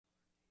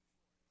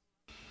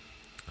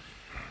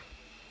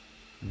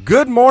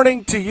Good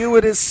morning to you.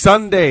 It is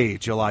Sunday,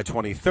 July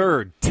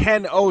 23rd,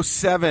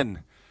 10:07.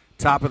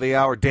 Top of the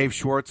hour, Dave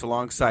Schwartz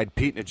alongside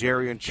Pete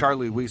Najarian,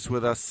 Charlie Weiss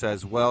with us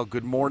as well.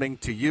 Good morning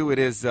to you. It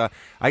is,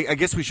 I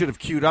guess we should have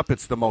queued up.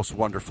 It's the most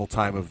wonderful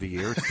time of the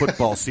year. It's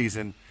football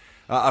season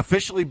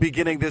officially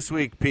beginning this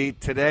week, Pete.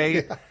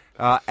 Today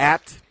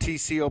at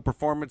TCO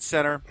Performance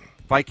Center,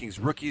 Vikings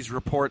Rookies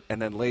Report,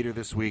 and then later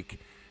this week,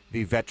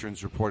 the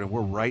Veterans Report. And we're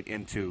right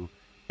into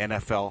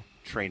NFL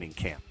training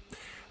camp.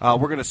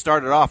 We're going to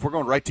start it off. We're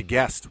going right to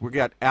guest. We've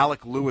got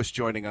Alec Lewis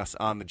joining us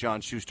on the John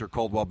Schuster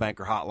Coldwell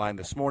Banker Hotline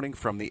this morning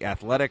from The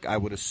Athletic. I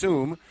would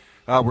assume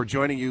we're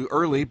joining you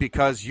early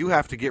because you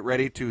have to get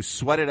ready to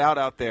sweat it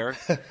out there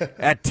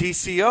at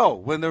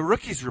TCO when the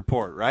rookies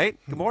report, right?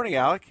 Good morning,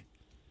 Alec.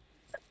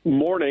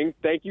 Morning.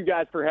 Thank you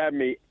guys for having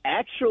me.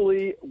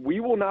 Actually, we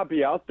will not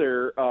be out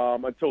there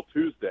until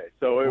Tuesday.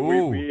 So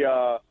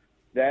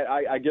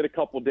I get a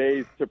couple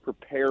days to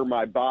prepare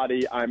my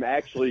body. I'm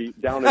actually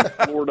down in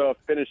Florida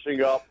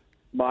finishing up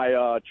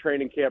my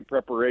training camp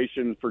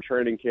preparation for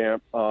training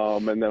camp,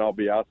 and then I'll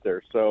be out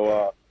there.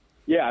 So,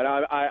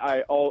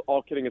 and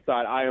all kidding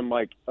aside, I am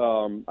like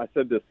I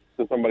said this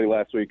to somebody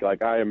last week.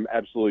 Like I am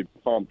absolutely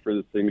pumped for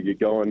this thing to get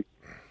going.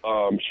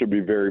 Should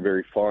be very,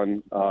 very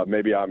fun.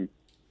 Maybe I'm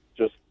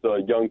just a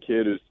young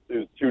kid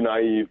who's too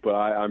naive, but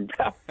I'm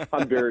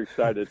very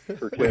excited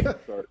for camp to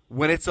start.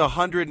 When it's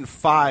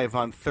 105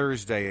 on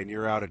Thursday and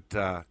you're out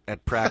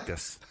at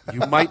practice, you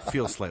might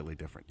feel slightly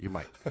different. You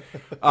might.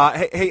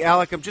 Hey,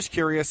 Alec, I'm just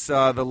curious.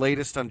 The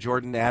latest on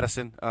Jordan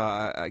Addison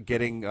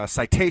getting a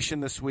citation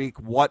this week.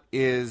 What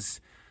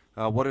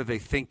are they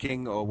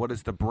thinking? Or what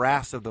is the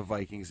brass of the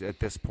Vikings at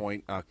this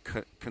point?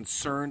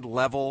 Concerned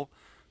level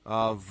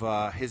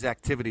of his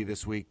activity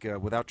this week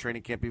without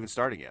training camp even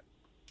starting yet?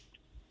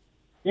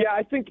 Yeah,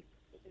 I think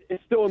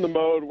it's still in the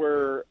mode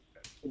where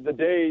the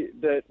day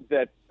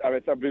that I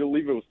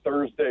believe it was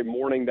Thursday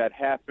morning that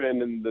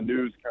happened, and the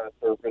news kind of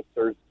surfaced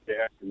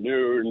Thursday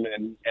afternoon,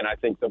 and I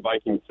think the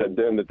Vikings said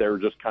then that they were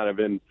just kind of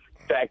in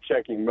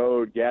fact-checking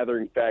mode,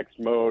 gathering facts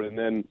mode, and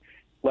then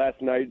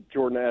last night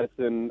Jordan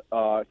Addison,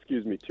 2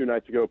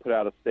 nights ago, put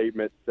out a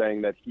statement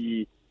saying that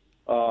he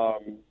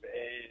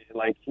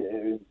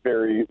is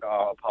very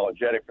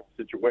apologetic for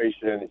the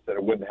situation. He said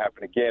it wouldn't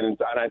happen again, and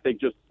I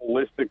think just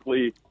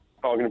holistically,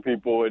 talking to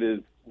people,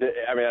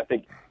 I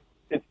think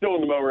it's still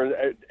in the moment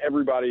where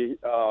everybody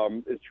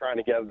is trying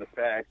to gather the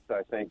facts.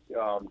 I think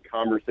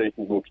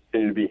conversations will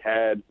continue to be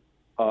had,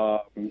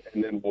 and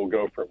then we'll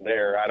go from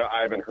there.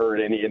 I haven't heard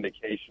any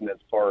indication as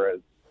far as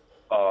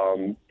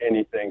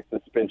anything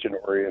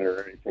suspension-oriented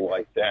or anything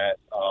like that.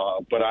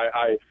 But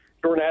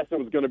Jordan Addison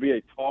was going to be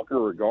a talker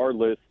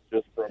regardless,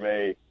 just from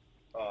a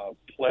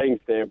playing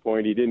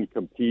standpoint. He didn't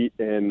compete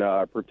and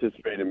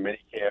participate in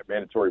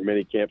mandatory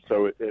minicamp,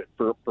 so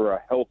for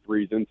a health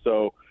reason.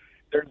 So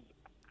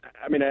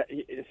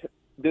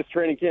this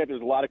training camp,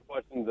 there's a lot of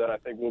questions that I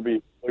think we'll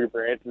be looking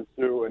for answers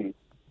to,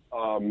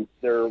 and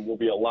there will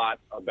be a lot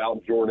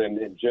about Jordan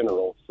in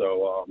general.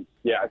 So,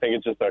 I think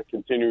it's just a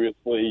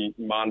continuously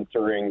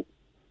monitoring,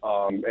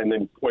 and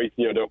then Kwesi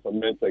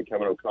Adofo-Mensah and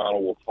Kevin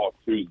O'Connell will talk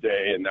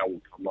Tuesday, and that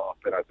will come up,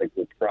 and I think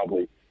we'll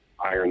probably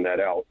iron that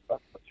out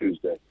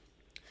Tuesday.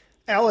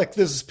 Alec,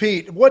 this is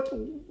Pete.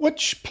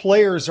 Which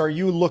players are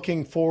you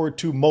looking forward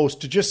to most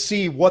to just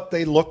see what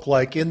they look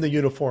like in the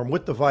uniform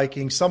with the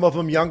Vikings? Some of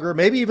them younger,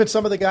 maybe even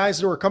some of the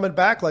guys who are coming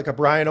back, like a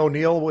Brian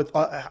O'Neill, with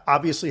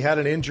obviously had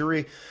an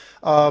injury.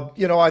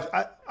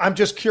 I'm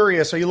just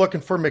curious. Are you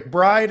looking for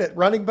McBride at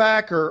running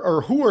back,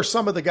 or who are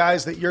some of the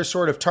guys that you're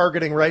sort of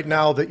targeting right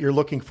now that you're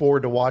looking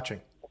forward to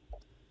watching?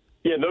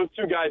 Yeah, those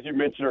two guys you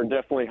mentioned are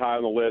definitely high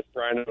on the list.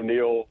 Brian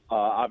O'Neill,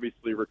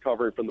 obviously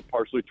recovering from the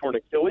partially torn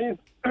Achilles.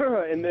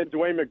 And then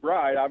Dwayne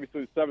McBride,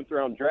 obviously the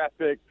 7th-round draft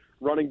pick,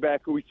 running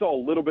back, who we saw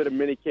a little bit of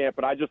minicamp.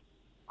 But I just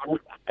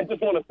want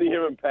to see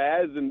him in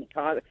pads and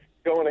kind of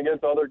going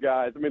against other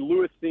guys. I mean,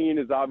 Lewis Steen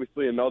is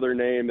obviously another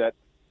name that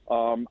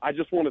I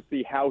just want to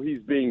see how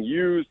he's being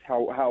used,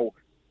 how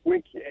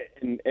quick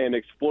and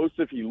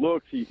explosive he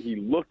looks. He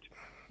looked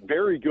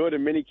very good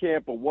in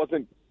minicamp, but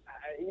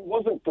he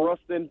wasn't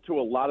thrust into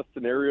a lot of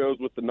scenarios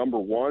with the number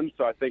one.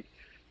 So I think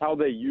how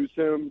they use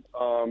him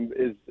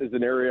is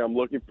an area I'm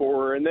looking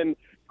for. And then,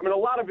 a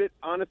lot of it,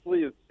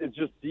 honestly, is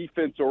just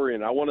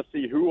defense-oriented. I want to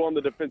see who on the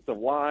defensive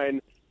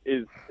line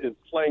is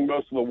playing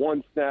most of the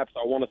one snaps.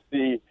 I want to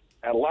see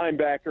at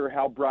linebacker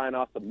how Brian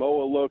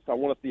Asamoah looks. I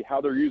want to see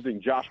how they're using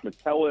Josh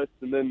Metellus.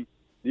 And then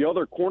the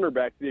other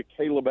cornerbacks, the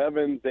Caleb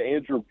Evans, the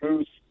Andrew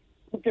Booth,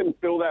 who can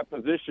fill that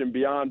position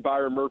beyond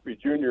Byron Murphy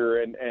Jr.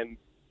 and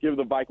give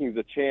the Vikings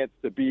a chance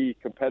to be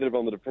competitive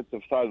on the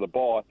defensive side of the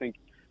ball. I think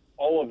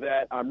all of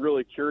that I'm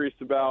really curious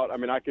about.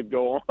 I could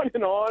go on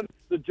and on.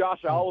 The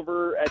Josh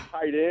Oliver at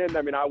tight end,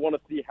 I want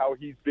to see how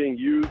he's being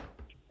used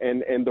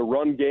and the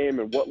run game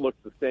and what looks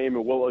the same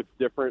and what looks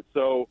different.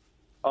 So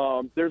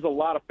there's a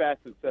lot of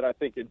facets that I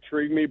think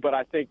intrigue me, but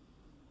I think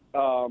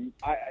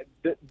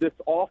this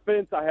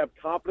offense, I have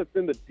confidence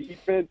in. The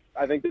defense,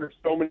 I think there's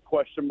so many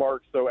question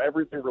marks. So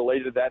everything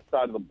related to that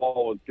side of the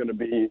ball is going to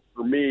be,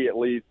 for me at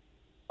least,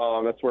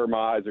 That's where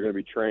my eyes are going to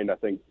be trained, I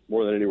think,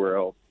 more than anywhere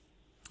else.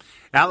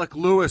 Alec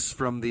Lewis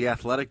from The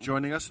Athletic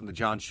joining us on the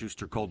John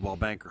Schuster Coldwell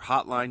Banker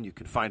Hotline. You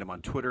can find him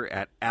on Twitter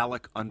at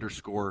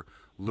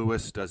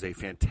Alec_Lewis. Does a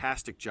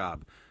fantastic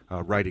job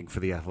writing for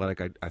The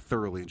Athletic. I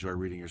thoroughly enjoy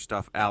reading your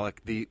stuff.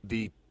 Alec,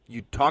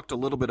 you talked a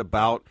little bit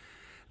about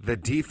the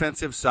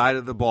defensive side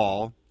of the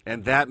ball,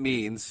 and that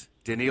means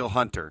Danielle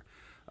Hunter.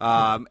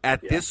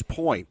 This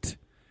point,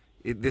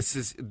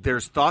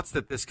 there's thoughts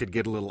that this could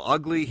get a little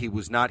ugly. He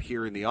was not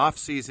here in the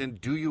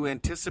offseason. Do you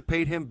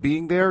anticipate him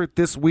being there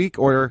this week,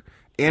 or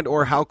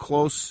how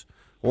close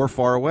or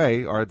far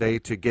away are they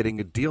to getting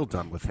a deal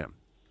done with him?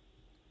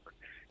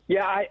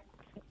 Yeah,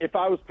 if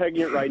I was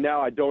pegging it right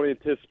now, I don't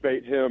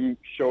anticipate him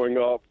showing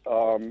up,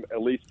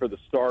 at least for the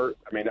start.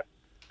 I mean,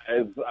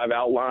 as I've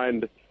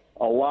outlined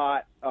a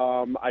lot,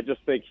 I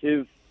just think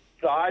his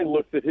side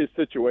looks at his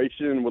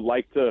situation and would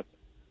like to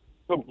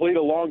complete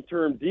a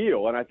long-term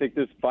deal. And I think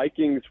this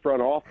Vikings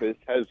front office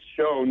has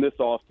shown this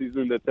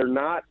offseason that they're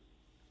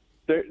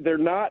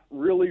not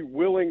really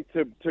willing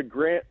to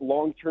grant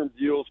long-term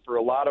deals for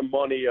a lot of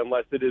money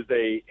unless it is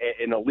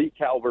an elite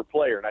caliber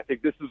player. And I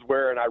think this is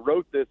where, and I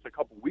wrote this a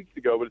couple weeks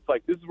ago, but it's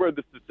like this is where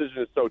this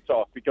decision is so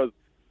tough, because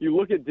you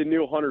look at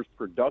Danielle Hunter's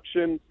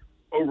production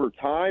over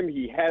time,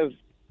 he has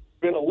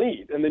been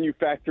elite, and then you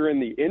factor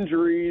in the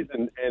injuries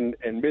and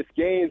missed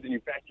games, and you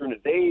factor in his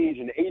age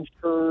and age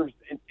curves.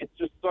 It's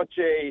just such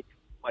a,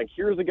 like,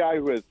 here's a guy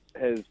who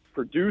has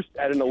produced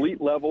at an elite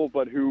level,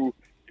 but who,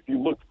 if you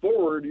look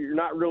forward, you're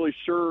not really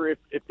sure if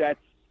that's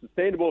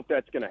sustainable, if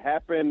that's going to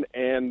happen.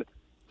 And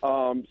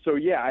so,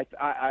 yeah,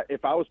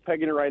 if I was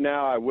pegging it right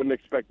now, I wouldn't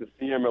expect to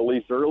see him at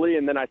least early.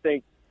 And then I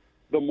think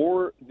the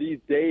more these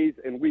days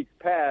and weeks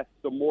pass,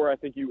 the more I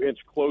think you inch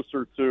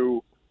closer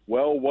to,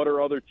 well, what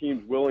are other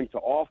teams willing to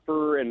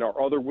offer, and are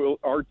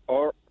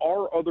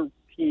other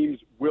teams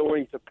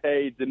willing to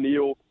pay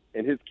Danielle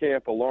and his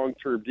camp a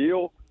long-term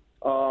deal,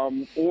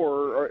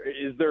 or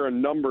is there a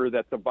number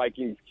that the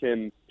Vikings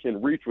can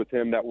reach with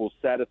him that will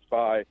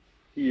satisfy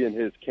he and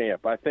his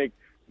camp? I think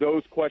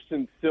those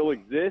questions still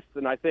exist,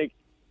 and I think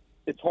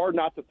it's hard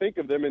not to think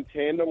of them in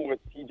tandem with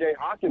T.J.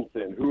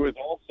 Hawkinson, who is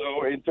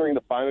also entering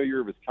the final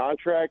year of his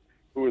contract,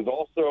 who is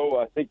also,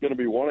 I think, going to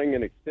be wanting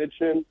an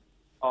extension.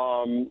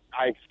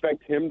 I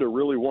expect him to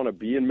really want to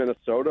be in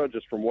Minnesota,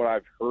 just from what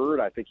I've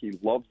heard. I think he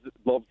loves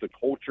the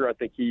culture. I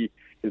think he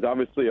is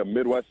obviously a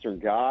Midwestern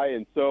guy.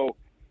 And so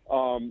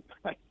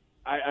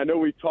I know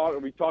we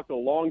talked a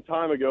long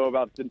time ago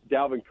about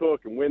Dalvin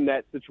Cook and when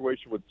that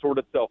situation would sort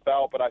itself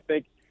out. But I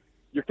think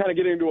you're kind of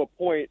getting to a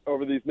point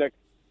over these next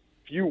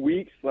few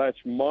weeks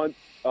 / months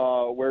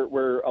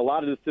where a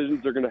lot of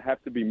decisions are going to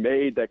have to be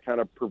made that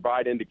kind of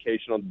provide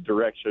indication on the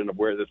direction of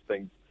where this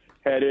thing's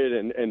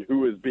headed and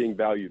who is being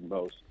valued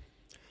most.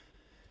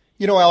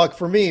 You know, Alec,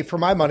 for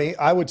my money,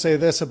 I would say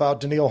this about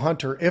Danielle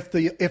Hunter. If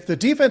the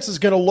defense is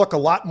going to look a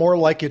lot more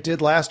like it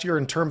did last year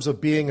in terms of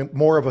being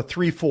more of a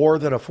 3-4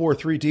 than a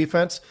 4-3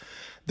 defense,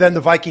 then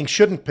the Vikings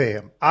shouldn't pay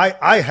him.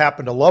 I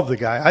happen to love the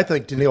guy. I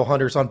think Danielle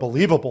Hunter's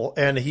unbelievable,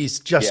 and he's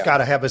just got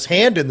to have his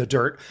hand in the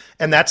dirt,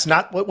 and that's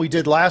not what we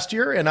did last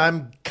year, and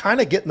I'm kind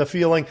of getting the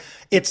feeling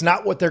it's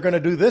not what they're going to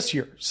do this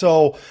year.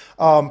 So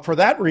for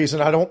that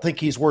reason, I don't think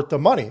he's worth the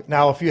money.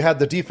 Now, if you had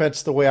the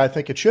defense the way I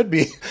think it should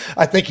be,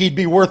 I think he'd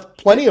be worth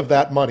plenty of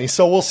that money.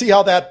 So we'll see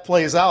how that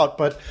plays out,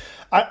 but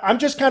I'm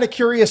just kind of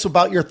curious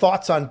about your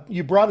thoughts on,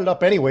 you brought it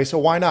up anyway, so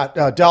why not,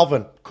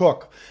 Dalvin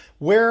Cook.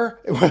 Where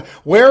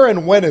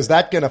and when is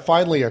that going to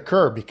finally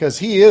occur? Because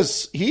he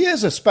is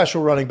a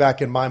special running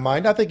back in my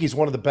mind. I think he's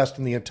one of the best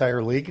in the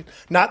entire league.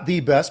 Not the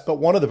best, but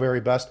one of the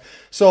very best.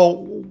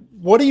 So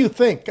what do you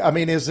think? I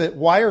mean,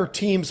 why are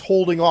teams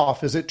holding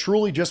off? Is it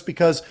truly just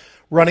because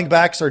running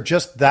backs are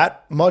just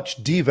that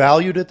much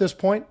devalued at this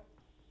point?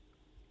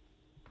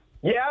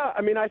 Yeah,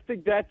 I mean, I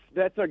think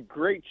that's a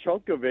great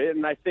chunk of it.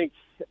 And I think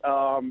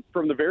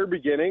from the very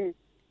beginning,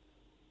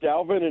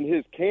 Dalvin and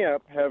his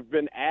camp have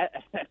been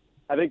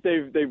I think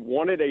they've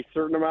wanted a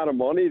certain amount of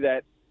money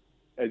that,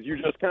 as you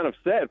just kind of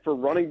said, for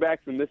running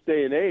backs in this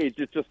day and age,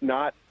 it's just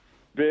not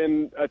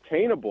been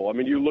attainable. I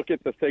mean, you look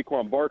at the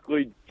Saquon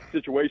Barkley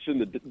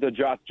situation, the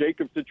Josh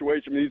Jacobs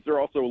situation. I mean, these are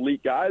also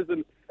elite guys,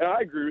 and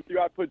I agree with you.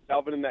 I put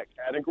Dalvin in that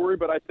category,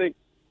 but I think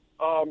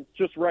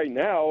just right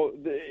now,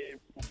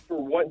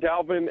 for what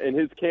Dalvin and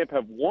his camp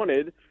have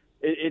wanted,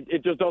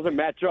 it just doesn't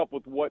match up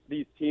with what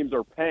these teams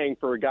are paying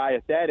for a guy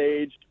at that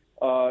age.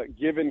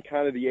 Given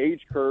kind of the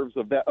age curves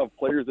of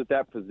players at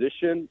that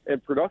position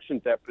and production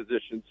at that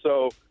position.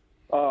 So,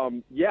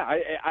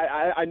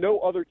 I know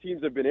other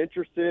teams have been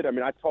interested. I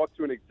mean, I talked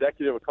to an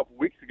executive a couple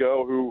weeks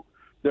ago who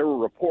there were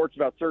reports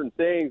about certain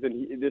things,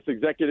 and this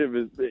executive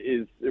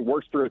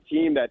works for a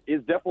team that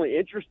is definitely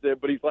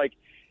interested, but he's like,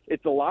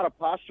 it's a lot of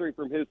posturing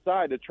from his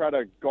side to try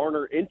to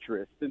garner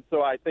interest. And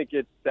so I think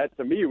that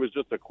to me was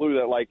just a clue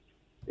that, like,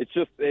 I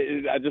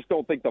just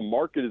don't think the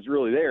market is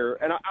really there.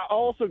 And I'll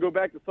also go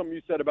back to something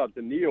you said about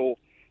Danielle.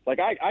 Like,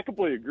 I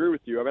completely agree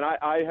with you. I mean,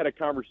 I had a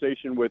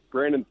conversation with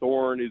Brandon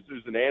Thorne,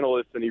 who's an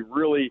analyst, and he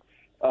really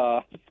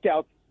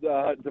scouts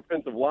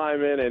defensive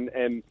lineman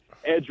and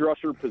edge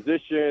rusher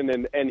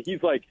position, and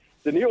he's like,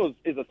 Danielle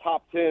is a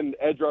top 10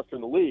 edge rusher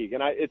in the league,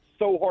 and it's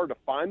so hard to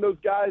find those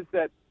guys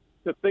that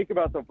to think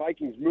about the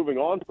Vikings moving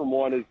on from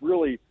one is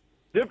really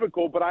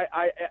difficult. But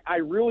I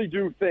really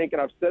do think,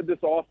 and I've said this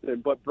often,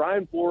 but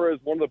Brian Flores,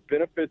 one of the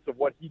benefits of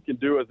what he can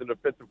do as a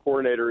defensive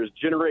coordinator is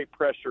generate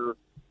pressure,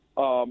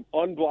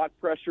 unblock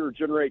pressure,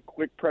 generate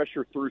quick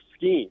pressure through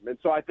scheme. And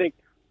so I think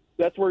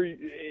that's where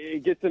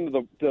it gets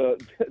into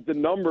the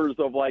numbers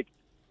of, like,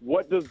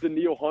 what does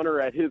Danielle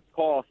Hunter at his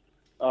cost,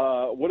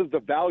 what is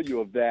the value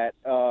of that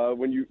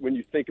when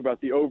you think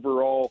about the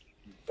overall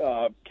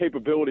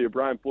capability of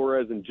Brian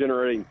Flores in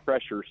generating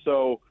pressure.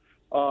 So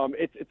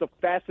it's a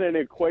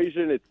fascinating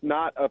equation. It's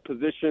not a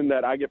position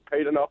that I get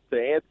paid enough to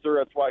answer.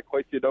 That's why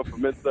Kwesi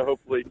Adofo-Mensah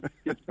hopefully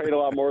gets paid a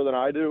lot more than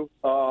I do.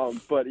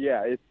 But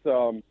yeah,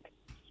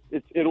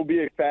 it'll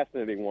be a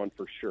fascinating one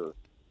for sure.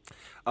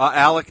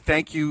 Alec,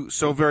 thank you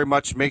so very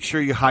much. Make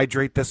sure you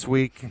hydrate this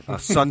week.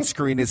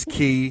 Sunscreen is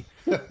key.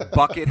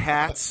 Bucket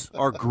hats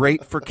are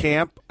great for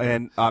camp.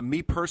 And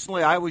me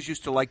personally, I always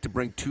used to like to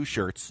bring 2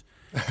 shirts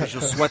because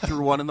you'll sweat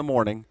through one in the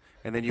morning,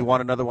 and then you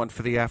want another one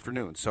for the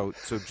afternoon. So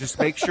just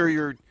make sure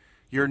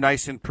you're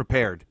nice and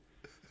prepared.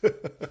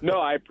 No,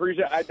 I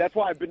appreciate it. That's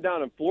why I've been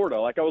down in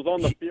Florida. Like, I was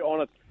on the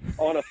field,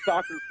 on a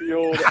soccer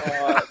field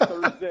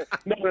Thursday.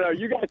 No,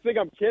 you guys think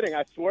I'm kidding.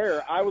 I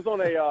swear. I was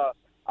on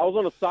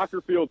a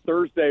soccer field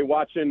Thursday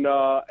watching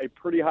a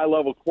pretty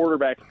high-level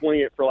quarterback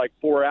sling it for like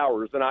 4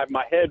 hours, and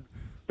my head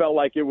felt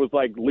like it was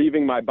like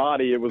leaving my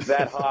body. It was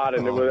that hot,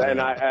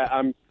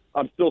 and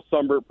I'm still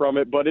sunburnt from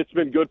it. But it's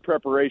been good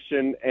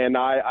preparation, and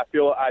I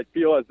feel as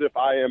if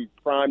I am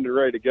primed and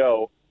ready to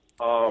go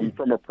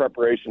from a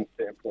preparation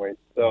standpoint.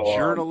 So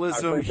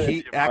journalism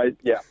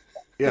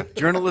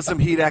journalism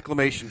heat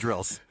acclimation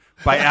drills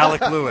by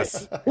Alec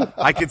Lewis.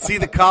 I can see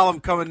the column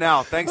coming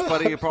now. Thanks,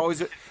 buddy. I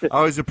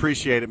always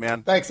appreciate it,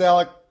 man. Thanks,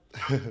 Alec.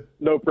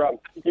 No problem.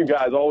 You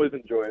guys always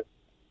enjoy it.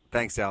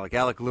 Thanks, Alec.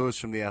 Alec Lewis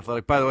from The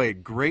Athletic. By the way,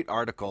 great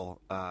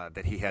article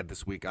that he had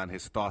this week on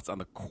his thoughts on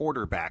the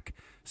quarterback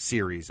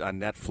series on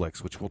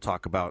Netflix, which we'll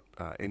talk about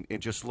in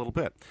just a little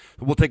bit.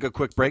 We'll take a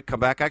quick break,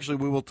 come back. Actually,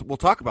 we'll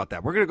talk about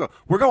that.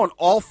 We're going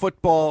all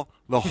football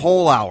the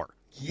whole hour.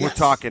 Yes. We're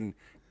talking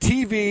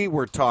TV,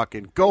 we're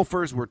talking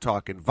Gophers, we're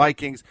talking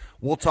Vikings.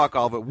 We'll talk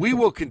all of it. We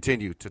will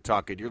continue to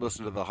talk it. You're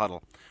listening to The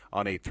Huddle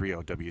on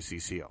 830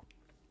 WCCO.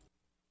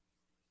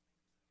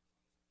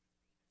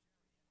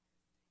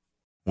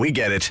 We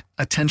get it.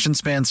 Attention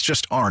spans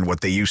just aren't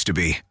what they used to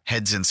be.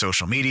 Heads in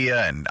social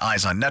media and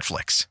eyes on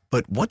Netflix.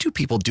 But what do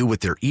people do with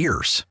their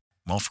ears?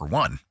 Well, for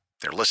one,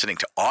 they're listening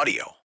to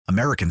audio.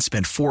 Americans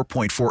spend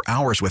 4.4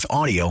 hours with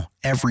audio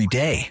every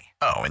day.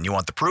 Oh, and you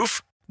want the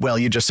proof? Well,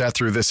 you just sat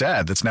through this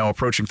ad that's now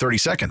approaching 30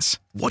 seconds.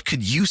 What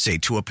could you say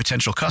to a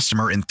potential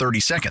customer in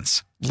 30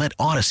 seconds? Let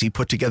Odyssey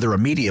put together a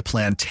media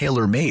plan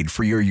tailor-made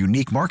for your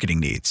unique marketing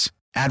needs.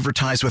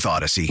 Advertise with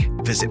Odyssey.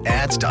 Visit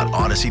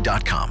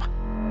ads.odyssey.com.